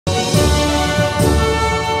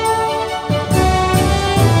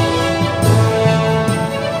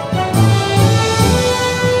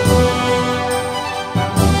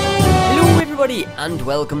everybody, and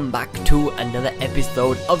welcome back to another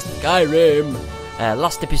episode of Skyrim.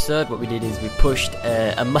 Last episode, what we did is we pushed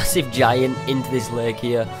a massive giant into this lake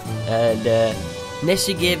here, and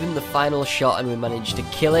Nessie gave him the final shot and we managed to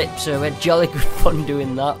kill it, so we had jolly good fun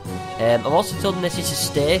doing that. I've also told Nessie to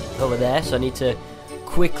stay over there, so I need to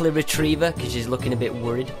quickly retrieve her because she's looking a bit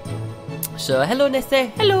worried. So, hello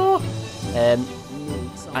Nessie, hello!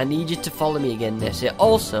 I need you to follow me again, Nessie.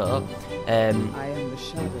 Also, I am the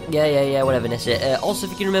shadow. Yeah, whatever, Nessie. Also,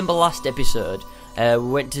 if you can remember last episode, we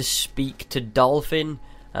went to speak to Dolphin,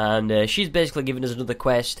 and she's basically given us another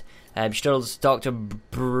quest. She told us to talk to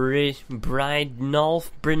Brinolf,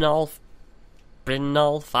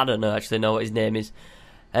 I don't actually know what his name is.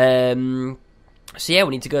 So yeah,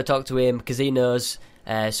 we need to go talk to him, because he knows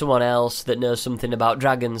someone else that knows something about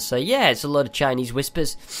dragons. So yeah, it's a load of Chinese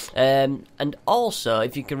whispers. And also,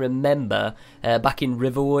 if you can remember, back in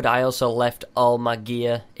Riverwood, I also left all my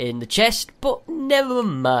gear in the chest, but never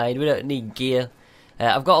mind, we don't need gear.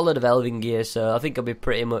 I've got a lot of elven gear, so I think I'll be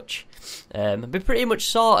pretty much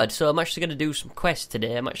sorted. So I'm actually going to do some quests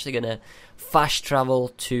today. I'm actually going to fast travel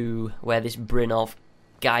to where this Brinolf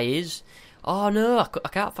guy is. Oh no, I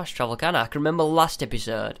can't fast travel, can I? I can remember last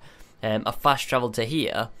episode, I fast travelled to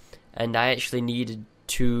here, and I actually needed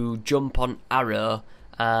to jump on Ahhhh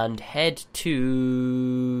and head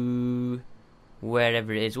to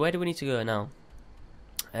wherever it is. Where do we need to go now?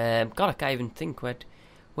 God, I can't even think.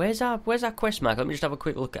 Where's our quest mark? Let me just have a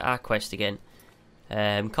quick look at our quest again.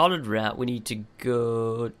 Collared Rat, we need to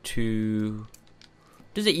go to...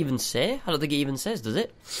 Does it even say? I don't think it even says, does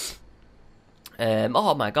it?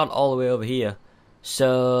 Oh my god, all the way over here.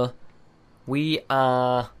 So, we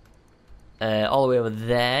are all the way over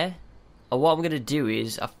there. And what I'm going to do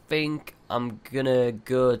is, I think I'm going to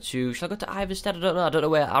go to... Shall I go to Iverstead? I don't know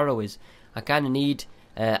where Ahhhh is. I kind of need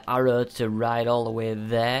Ahhhh to ride all the way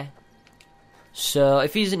there. So,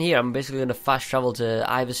 if he isn't here, I'm basically going to fast travel to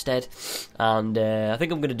Iverstead. And I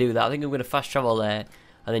think I'm going to do that. I think I'm going to fast travel there.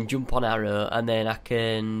 And then jump on Ahhhh. And then I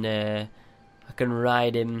can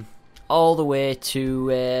ride him all the way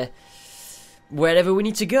to wherever we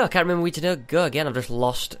need to go. I can't remember where to go again. I've just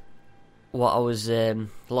lost what I was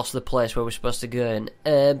lost the place where we're supposed to go in.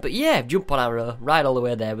 But yeah, jump on Ahhhh, ride all the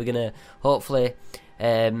way there. We're gonna hopefully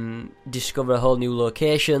discover a whole new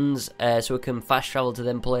locations, so we can fast travel to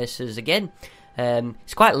them places again.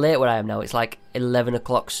 It's quite late where I am now. It's like 11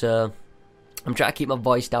 o'clock, so I'm trying to keep my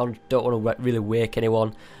voice down. Don't want to really wake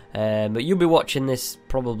anyone. But you'll be watching this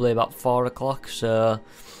probably about 4 o'clock, so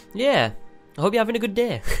yeah, I hope you're having a good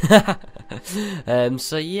day.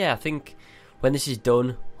 So yeah, I think when this is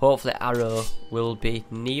done, hopefully Ahhhh will be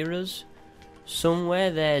near us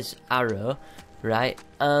somewhere. There's Ahhhh, right?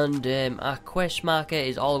 And our quest marker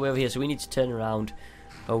is all the way over here, so we need to turn around,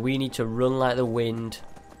 or we need to run like the wind.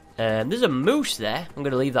 There's a moose there. I'm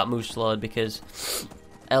going to leave that moose alone because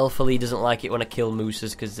Elfily doesn't like it when I kill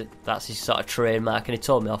mooses, because that's his sort of trademark, and he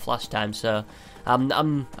told me off last time. So I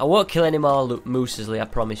won't kill any more mooses, I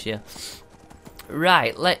promise you.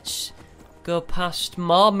 Right, let's go past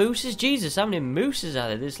more mooses. Jesus, how many mooses are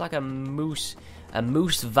there? There's like a moose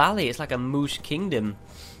valley. It's like a moose kingdom.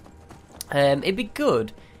 It'd be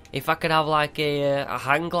good if I could have like a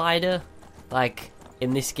hang glider, like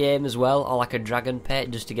in this game as well, or like a dragon pet,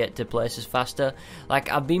 just to get to places faster.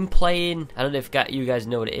 Like I've been playing, I don't know if you guys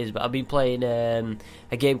know what it is, but I've been playing a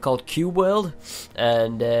game called Cube World,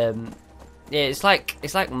 and yeah, it's like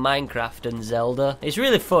Minecraft and Zelda. It's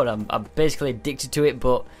really fun. I'm basically addicted to it,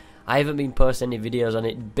 but I haven't been posting any videos on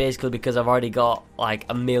it, basically because I've already got like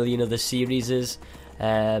a million other series.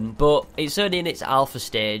 But it's only in its alpha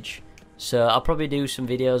stage, so I'll probably do some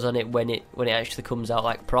videos on it when it actually comes out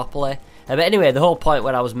like properly. But anyway, the whole point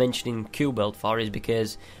what I was mentioning Cube World for is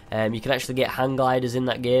because you can actually get hang gliders in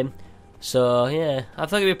that game. So yeah, I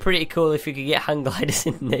thought it'd be pretty cool if you could get hang gliders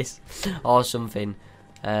in this or something.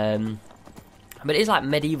 But it is like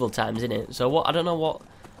medieval times, isn't it? So I don't know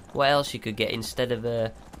what else you could get instead of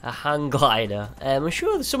a hang glider. I'm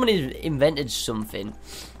sure someone has invented something.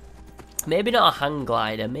 Maybe not a hang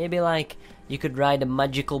glider. Maybe like you could ride a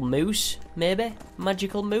magical moose. Maybe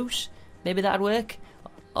that'd work.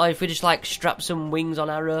 Or if we just like strap some wings on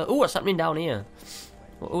Ahhhh. Oh, what's happening down here?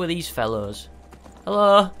 Who are these fellows?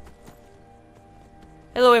 Hello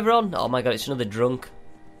everyone. Oh my god, it's another drunk.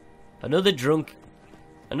 Another drunk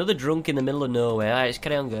in the middle of nowhere. Alright, let's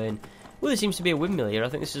carry on going. Well, there seems to be a windmill here. I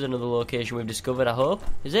think this is another location we've discovered, I hope.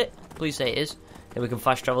 Is it? Please say it is. Then we can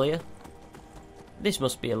fast travel here. This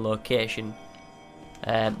must be a location.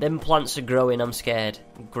 Them plants are growing, I'm scared.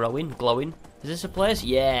 Glowing. Is this a place?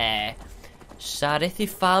 Yeah. Sarithi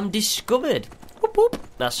Farm discovered. Whoop whoop.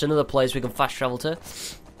 That's another place we can fast travel to.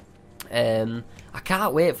 I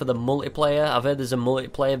can't wait for the multiplayer. I've heard there's a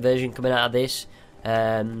multiplayer version coming out of this.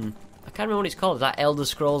 I can't remember what it's called. Is that Elder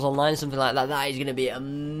Scrolls Online, something like that? That is going to be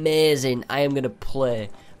amazing. I am going to play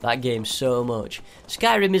that game so much.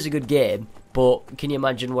 Skyrim is a good game, but can you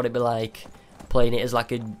imagine what it'd be like playing it as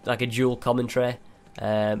like a dual commentary,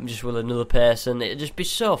 just with another person? It'd just be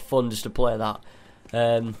so fun just to play that.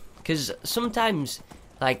 Because sometimes,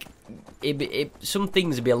 like, some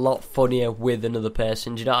things would be a lot funnier with another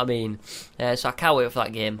person. Do you know what I mean? So I can't wait for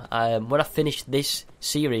that game. When I finish this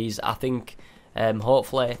series, I think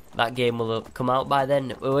hopefully that game will come out by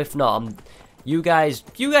then. Well, if not, you guys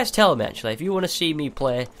tell me actually if you want to see me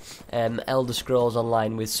play Elder Scrolls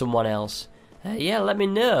Online with someone else. Yeah, let me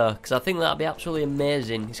know, because I think that'd be absolutely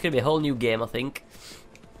amazing. It's gonna be a whole new game, I think.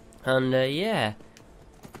 And yeah.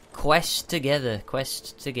 Quest together.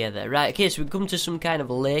 Right, okay, so we've come to some kind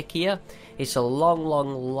of lake here. It's a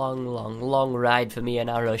long ride for me and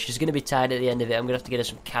Arrow. She's going to be tired at the end of it. I'm going to have to get her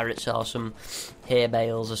some carrots or some hay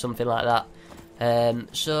bales or something like that.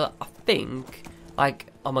 So I think, like,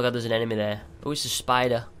 oh my god, there's an enemy there. Oh, it's a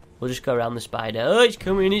spider. We'll just go around the spider. Oh, it's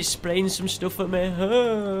coming, it's spraying some stuff at me.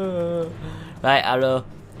 Oh. Right, Arrow,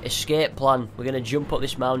 escape plan. We're going to jump up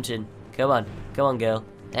this mountain. Come on, girl.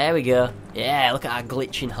 There we go. Yeah, look at our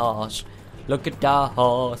glitching horse. Look at our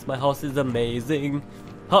horse. My horse is amazing.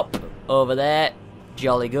 Hop over there.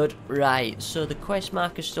 Jolly good. Right, so the quest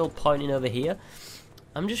marker's still pointing over here.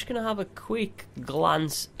 I'm just going to have a quick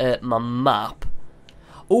glance at my map.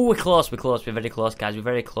 Oh, we're close. We're very close, guys. We're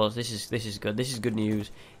very close. This is good. This is good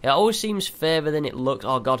news. It always seems further than it looks.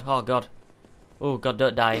 Oh, God. Oh, God,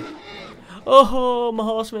 don't die. Oh, my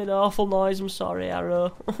horse made an awful noise. I'm sorry,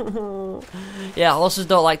 Arrow. Yeah, horses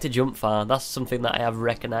don't like to jump far. That's something that I have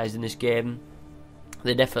recognised in this game.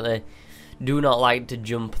 They definitely do not like to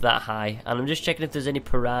jump that high. And I'm just checking if there's any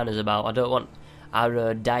piranhas about. I don't want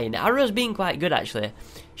Arrow dying. Arrow's been quite good, actually.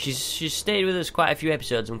 She's stayed with us quite a few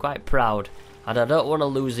episodes. I'm quite proud. And I don't want to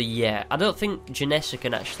lose her yet. I don't think Janessa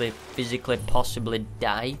can actually physically possibly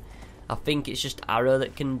die. I think it's just Arrow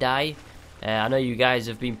that can die. I know you guys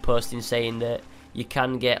have been posting saying that you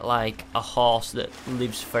can get like a horse that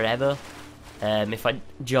lives forever. If I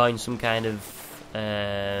join some kind of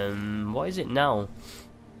what is it now?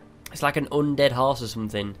 It's like an undead horse or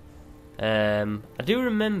something. I do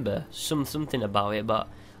remember something about it, but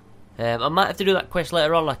I might have to do that quest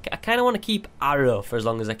later on. Like, I kind of want to keep Arrow for as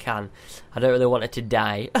long as I can. I don't really want it to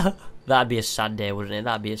die. That'd be a sad day, wouldn't it?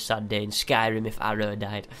 That'd be a sad day in Skyrim if Arrow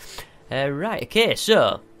died. Right, okay,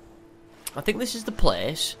 so I think this is the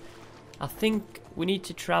place. I think we need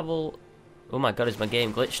to travel. Oh my god, is my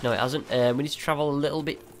game glitched? No, it hasn't. We need to travel a little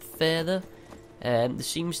bit further. There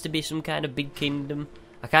seems to be some kind of big kingdom.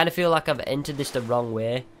 I kind of feel like I've entered this the wrong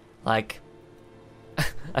way. Like,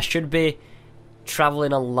 I should be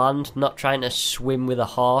travelling on land, not trying to swim with a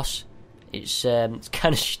horse. It's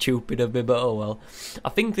kind of stupid of me, but oh well. I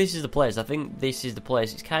think this is the place.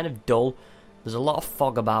 It's kind of dull. There's a lot of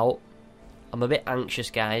fog about. I'm a bit anxious,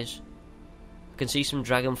 guys. I can see some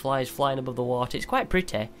dragonflies flying above the water. It's quite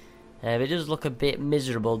pretty. But it does look a bit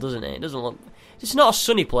miserable, doesn't it? It doesn't look... It's not a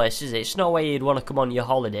sunny place, is it? It's not where you'd want to come on your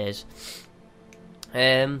holidays.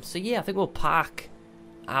 So yeah, I think we'll park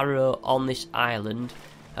Arrow on this island.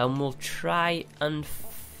 And we'll try and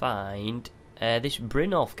find this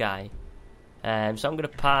Brynolf guy. So I'm going to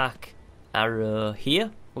park Arrow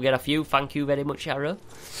here. We'll get a few. Thank you very much, Arrow.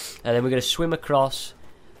 And then we're going to swim across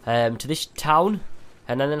to this town.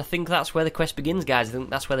 And then I think that's where the quest begins, guys. I think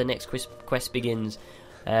that's where the next quest begins.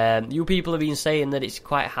 You people have been saying that it's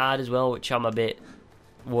quite hard as well, which I'm a bit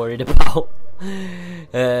worried about.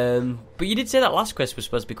 But you did say that last quest was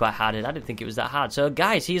supposed to be quite hard, and I didn't think it was that hard. So,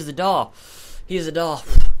 guys, here's the door. Here's the door.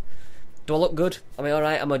 Do I look good? Am I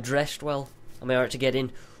alright? Am I dressed well? Am I alright to get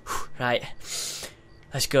in? Right.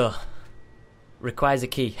 Let's go. Requires a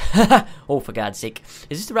key. Oh, for God's sake.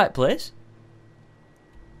 Is this the right place?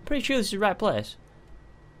 I'm pretty sure this is the right place.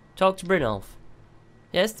 Talk to Brynolf.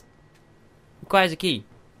 Yes? Requires a key.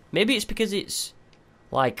 Maybe it's because it's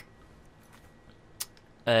like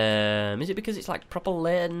is it because it's like proper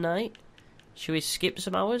late at night? Should we skip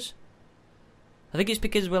some hours? I think it's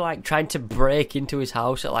because we're like trying to break into his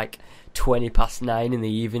house at like 9:20 in the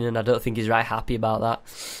evening, and I don't think he's right happy about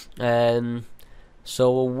that.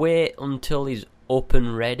 So we'll wait until he's up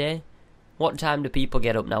and ready. What time do people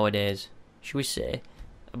get up nowadays? Should we say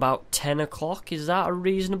about 10 o'clock? Is that a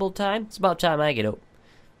reasonable time? It's about time I get up.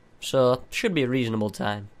 So, should be a reasonable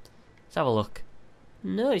time. Let's have a look.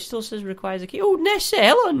 No, it still says requires a key. Oh, Nessie!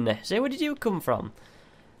 Hello, Nessie! Where did you come from?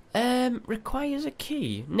 Requires a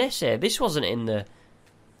key. Nessie, this wasn't in the...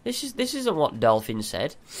 This isn't what Dolphin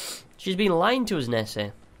said. She's been lying to us,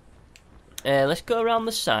 Nessie. Let's go around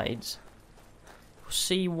the sides.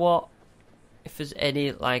 See what... if there's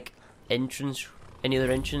any, like, entrance... any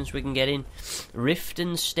other entrance we can get in.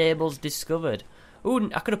 Riften Stables discovered. Ooh,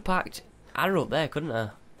 I could have parked Ahhhh up there, couldn't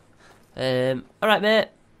I? Alright, mate.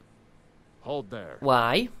 Hold there.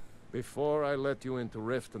 Why? Before I let you into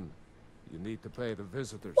Riften, you need to pay the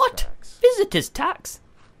visitor's What? tax. Visitor's tax?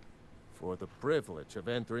 For the privilege of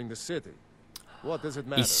entering the city. What does it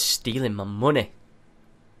matter? He's stealing my money.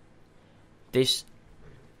 This...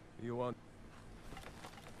 You want...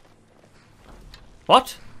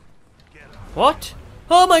 What? What?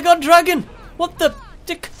 Oh my god, dragon! What the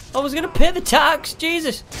dick? I was gonna pay the tax,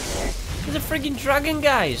 Jesus! There's a frigging dragon,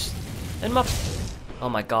 guys! And my... oh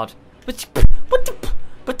my god. But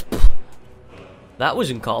that was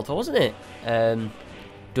uncalled for, wasn't it?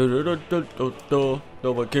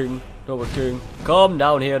 Nova King, Nova King. Come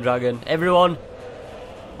down here, dragon. Everyone!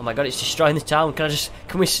 Oh my god, it's destroying the town.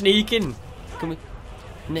 Can we sneak in? Can we...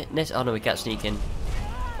 oh no, we can't sneak in.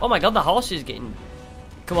 Oh my god, the horse is getting...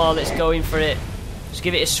 come on, let's go in for it. Let's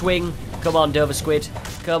give it a swing. Come on, Dover Squid.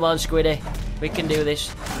 Come on, Squiddy. We can do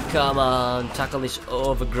this. Come on, tackle this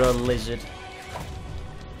overgrown lizard.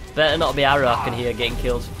 Better not be Ahhhh I can hear getting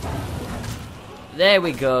killed. There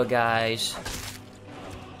we go, guys.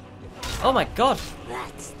 Oh my god.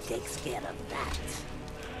 That takes care of that.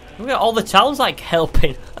 Look at all the towns like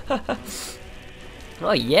helping.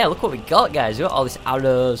 Oh yeah, look what we got, guys. We got all these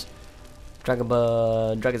arrows. Dragon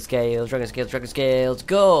bone, dragon scales, dragon scales, dragon scales,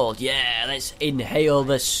 gold. Yeah, let's inhale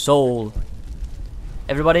the soul.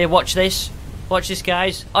 Everybody, watch this. Watch this,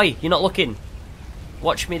 guys. Oi, you're not looking.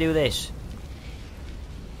 Watch me do this.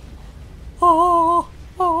 Oh,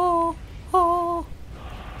 oh, oh.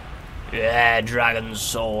 Yeah, dragon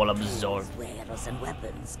soul absorbed. Wares and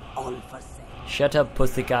weapons, all for sale. Shut up,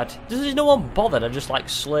 pussycat. There's no one bothered. I just like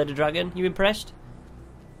slayed a dragon. You impressed?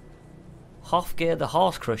 Hofgear the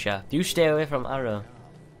Horse Crusher. You stay away from Ahhhh.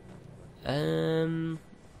 Can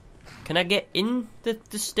I get in the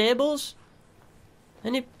stables?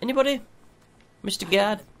 Anybody? Mr.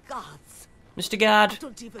 Guard? Gods, Mr. Guard?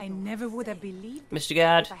 I never would have believed Mr.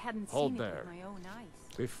 Guard? if I hadn't Hold seen there. it with my own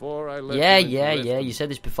eyes. Before I let Yeah, you into yeah, Riften, yeah. You said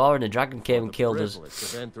this before and a dragon came and the killed us. privilege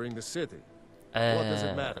of entering the city. What does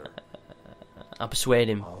it matter? I'll persuade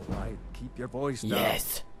him. All right, keep your voice down.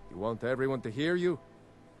 Yes. You want everyone to hear you?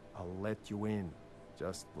 I'll let you in.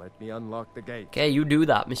 Just let me unlock the gate. Okay, you do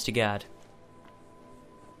that, Mr. Guard.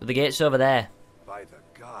 The gate's over there. By the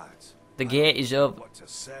gods. The gate is over. What to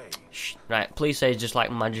say? Shh. Right, please say just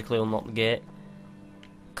like magically unlock the gate.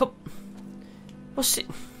 Come. What's it?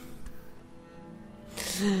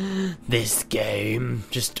 This game.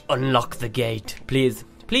 Just unlock the gate, please.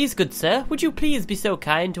 Please, good sir, would you please be so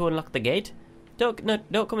kind to unlock the gate? Don't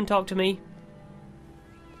come and talk to me.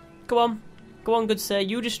 Come on. Go on, good sir,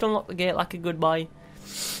 you just unlock the gate like a good boy.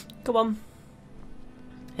 Come on.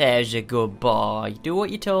 There's a good boy. Do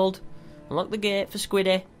what you're told. Unlock the gate for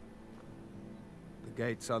Squiddy. The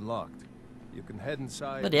gate's unlocked. You can head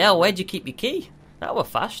inside. Bloody hell, where'd you keep your key? That were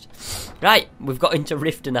fast. Right, we've got into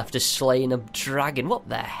Riften after slaying a dragon. What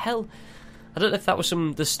the hell? I don't know if that was the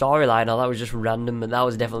storyline or that was just random, but that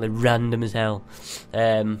was definitely random as hell.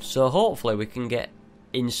 So hopefully we can get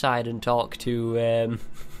inside and talk to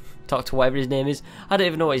whatever his name is. I don't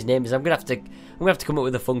even know what his name is. I'm gonna have to come up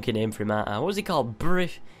with a funky name for him, aren't I? What was he called? Blah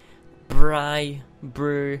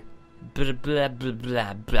blah blah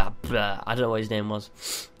blah blah. I don't know what his name was.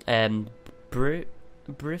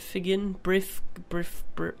 Briffigan?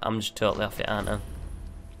 I'm just totally off it, aren't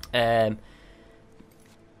I?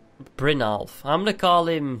 Brynolf. I'm gonna call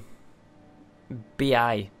him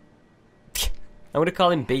B.I. I'm gonna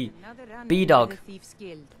call him B. B-Dog. Be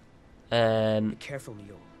careful,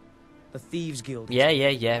 Leo. The Thieves Guild.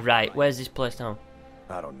 Yeah. Right, where's this place now?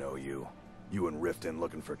 I don't know you. You in Riften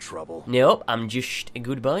looking for trouble? Nope, I'm just a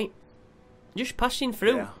good boy. Just passing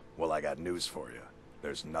through. Yeah. Well, I got news for you.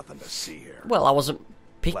 There's nothing to see here. Well, I wasn't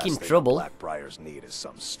picking Last thing trouble. the Blackbriars need is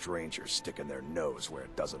some stranger sticking their nose where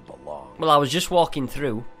it doesn't belong. Well, I was just walking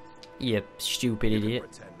through. You stupid You can idiot.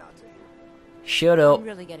 pretend not to hear. Shut up. I'm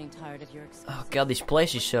really getting tired of your Oh god, this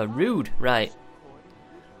place is so rude. Right.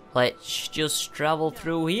 Let's just travel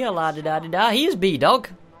through here, la-da-da-da-da. Here's B-Dog.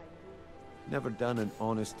 Never done an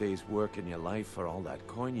honest day's work in your life for all that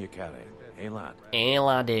coin you carry, eh, lad? Hey,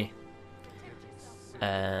 laddie.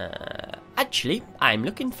 Actually, I'm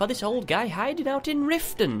looking for this old guy hiding out in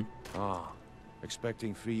Riften. Ah,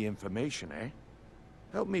 expecting free information, eh?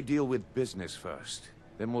 Help me deal with business first.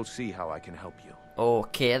 Then we'll see how I can help you.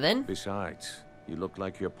 Okay, then. Besides, you look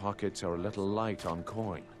like your pockets are a little light on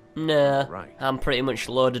coin. Nah, Right. I'm pretty much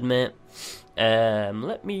loaded, mate.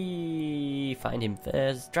 Let me find him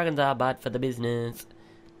first. Dragons are bad for the business.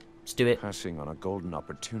 Let's do it. Passing on a golden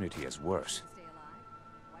opportunity is worse.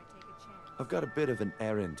 I've got a bit of an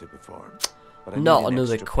errand to perform. But I need Not an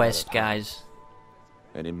another extra pair quest, of hands. guys.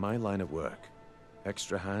 And in my line of work,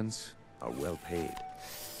 extra hands are well paid.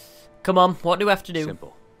 Come on, what do we have to do?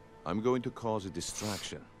 Simple. I'm going to cause a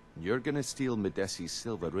distraction. You're gonna steal Medesi's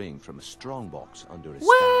silver ring from a strongbox under his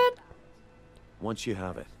What? stand. Once you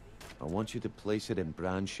have it, I want you to place it in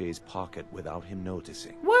Branche's pocket without him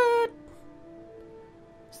noticing. What?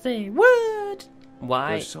 Say what?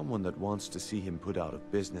 Why? There's someone that wants to see him put out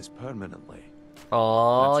of business permanently.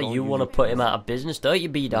 Oh, That's all you you want to need put to him know. out of business, don't you,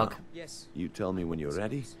 B-Dog? Yes. You tell me when you're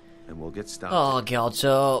ready, and we'll get started. Oh, God,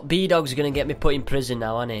 so B-Dog's going to get me put in prison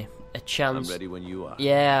now, ain't he? A I'm chance. ready when you are.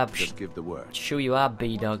 Yeah, Just give the word. sure you are,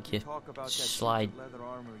 B-Dog, you slide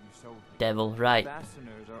devil. Right.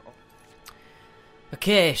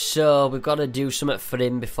 Okay, so we've got to do something for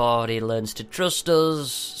him before he learns to trust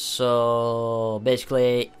us. So,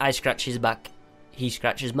 basically, I scratch his back, he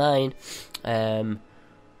scratches mine.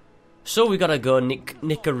 So we got to go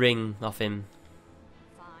nick a ring off him.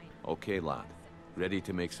 Okay, lad. Ready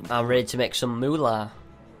to make some... I'm ready to make some moolah.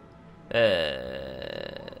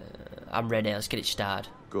 I'm ready, let's get it started.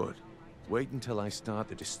 Good. Wait until I start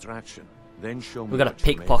the distraction, then show me We've got a what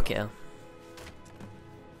you're made pickpocket. of.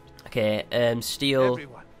 Okay, steal.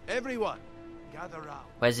 Everyone, gather round.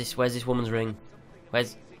 Where's this woman's ring?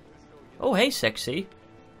 Where's... Oh, hey, sexy.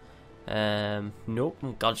 Nope.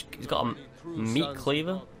 Oh, God, he's got a meat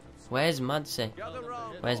cleaver. Where's Madsy?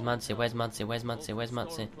 Where's Madsy? Where's Madsy? Where's Madsy? Where's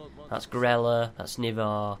Madsy? That's Grella. That's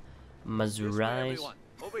Nivar. Mazurais.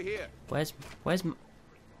 Over here. Where's...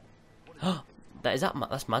 Oh, that's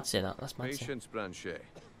Madsy, that's Madsy. Patience, Branche.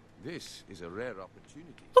 This is a rare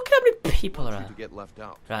opportunity. Look at how many people are You there. to get left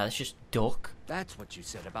out. Right, let's just duck. That's what you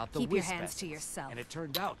said about the Keep your wisp hands to essence. yourself. And it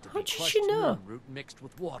turned out to How be did crushed she know? root mixed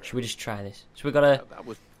with water. Should we just try this? So we gotta That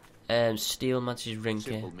was steal Madsy's ring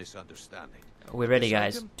here. simple misunderstanding. We're ready, This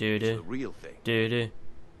guys. item Do is the do real thing. do do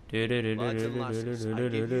do do do Lads and do lasses, I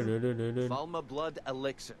give you do. Valma blood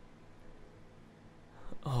elixir.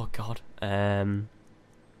 Oh God.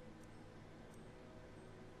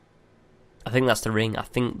 I think that's the ring. I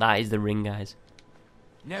think that is the ring, guys.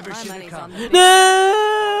 Never My should have money's come. on this. No!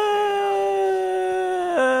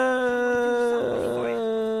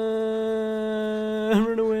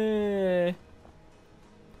 Run away!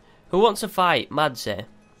 Who wants a fight? Madsy.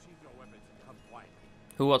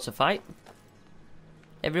 Who wants a fight?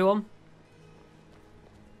 Everyone?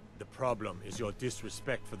 The problem is your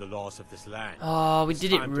disrespect for the laws of this land. Oh, we It's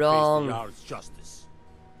did it time to face wrong. the Jarl's justice.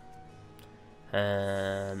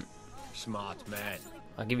 Smart man.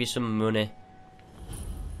 I'll give you some money.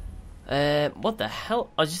 What the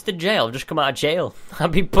hell? I was just in jail. I've just come out of jail.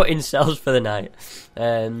 I've been put in cells for the night.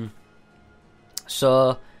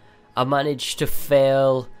 So I managed to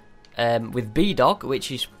fail with B-Dog,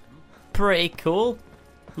 which is pretty cool.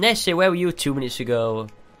 Nessie, where were you 2 minutes ago?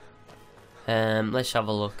 Let's have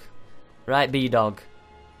a look. Right, B-Dog.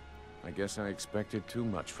 I guess I expected too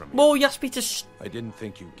much from you. Whoa, you asked me to... I didn't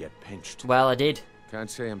think you'd get pinched. Well, I did. Can't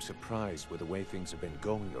say I'm surprised with the way things have been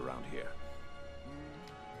going around here.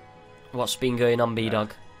 What's been going on,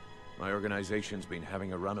 B-Dog? My organization's been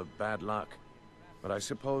having a run of bad luck. But I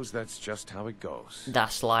suppose that's just how it goes.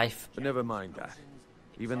 That's life. But never mind that.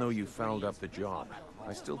 Even though you fouled up the job,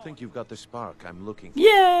 I still think you've got the spark I'm looking for.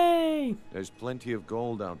 Yay! There's plenty of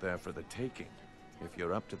gold out there for the taking, if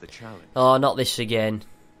you're up to the challenge. Oh, not this again.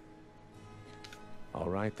 All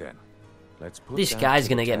right then. Let's put This that guy's to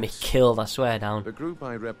gonna the get me test. killed, I swear down. The group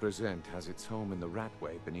I represent has its home in the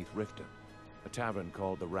Ratway beneath Riften, a tavern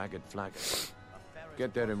called the Ragged Flagon.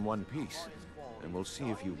 Get there in one piece, and we'll see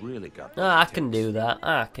if you really got Oh, what I it can takes. do that.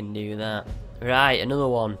 I can do that. Right, another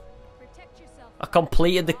one. I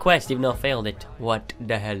completed the quest even though I failed it. What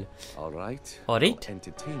the hell? All right. All right. I'll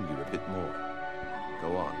entertain you a bit more.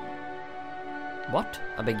 Go on. What?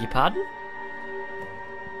 I beg your pardon?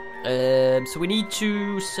 So we need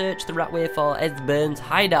to search the Ratway for Esbern's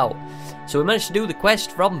hideout. So we managed to do the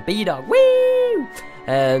quest from B-Dog. Woo!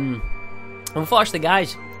 Unfortunately,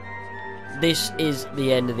 guys, this is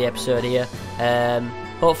the end of the episode here.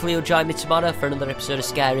 Hopefully you'll join me tomorrow for another episode of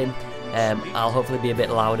Skyrim. I'll hopefully be a bit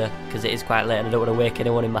louder because it is quite late and I don't want to wake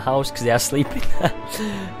anyone in my house because they are sleeping.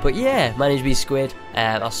 But yeah, my name's Squid.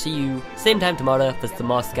 I'll see you same time tomorrow for some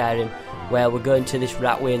more Skyrim, where we're going to this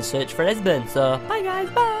Ratway and search for Esbern. So bye guys,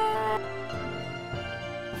 bye!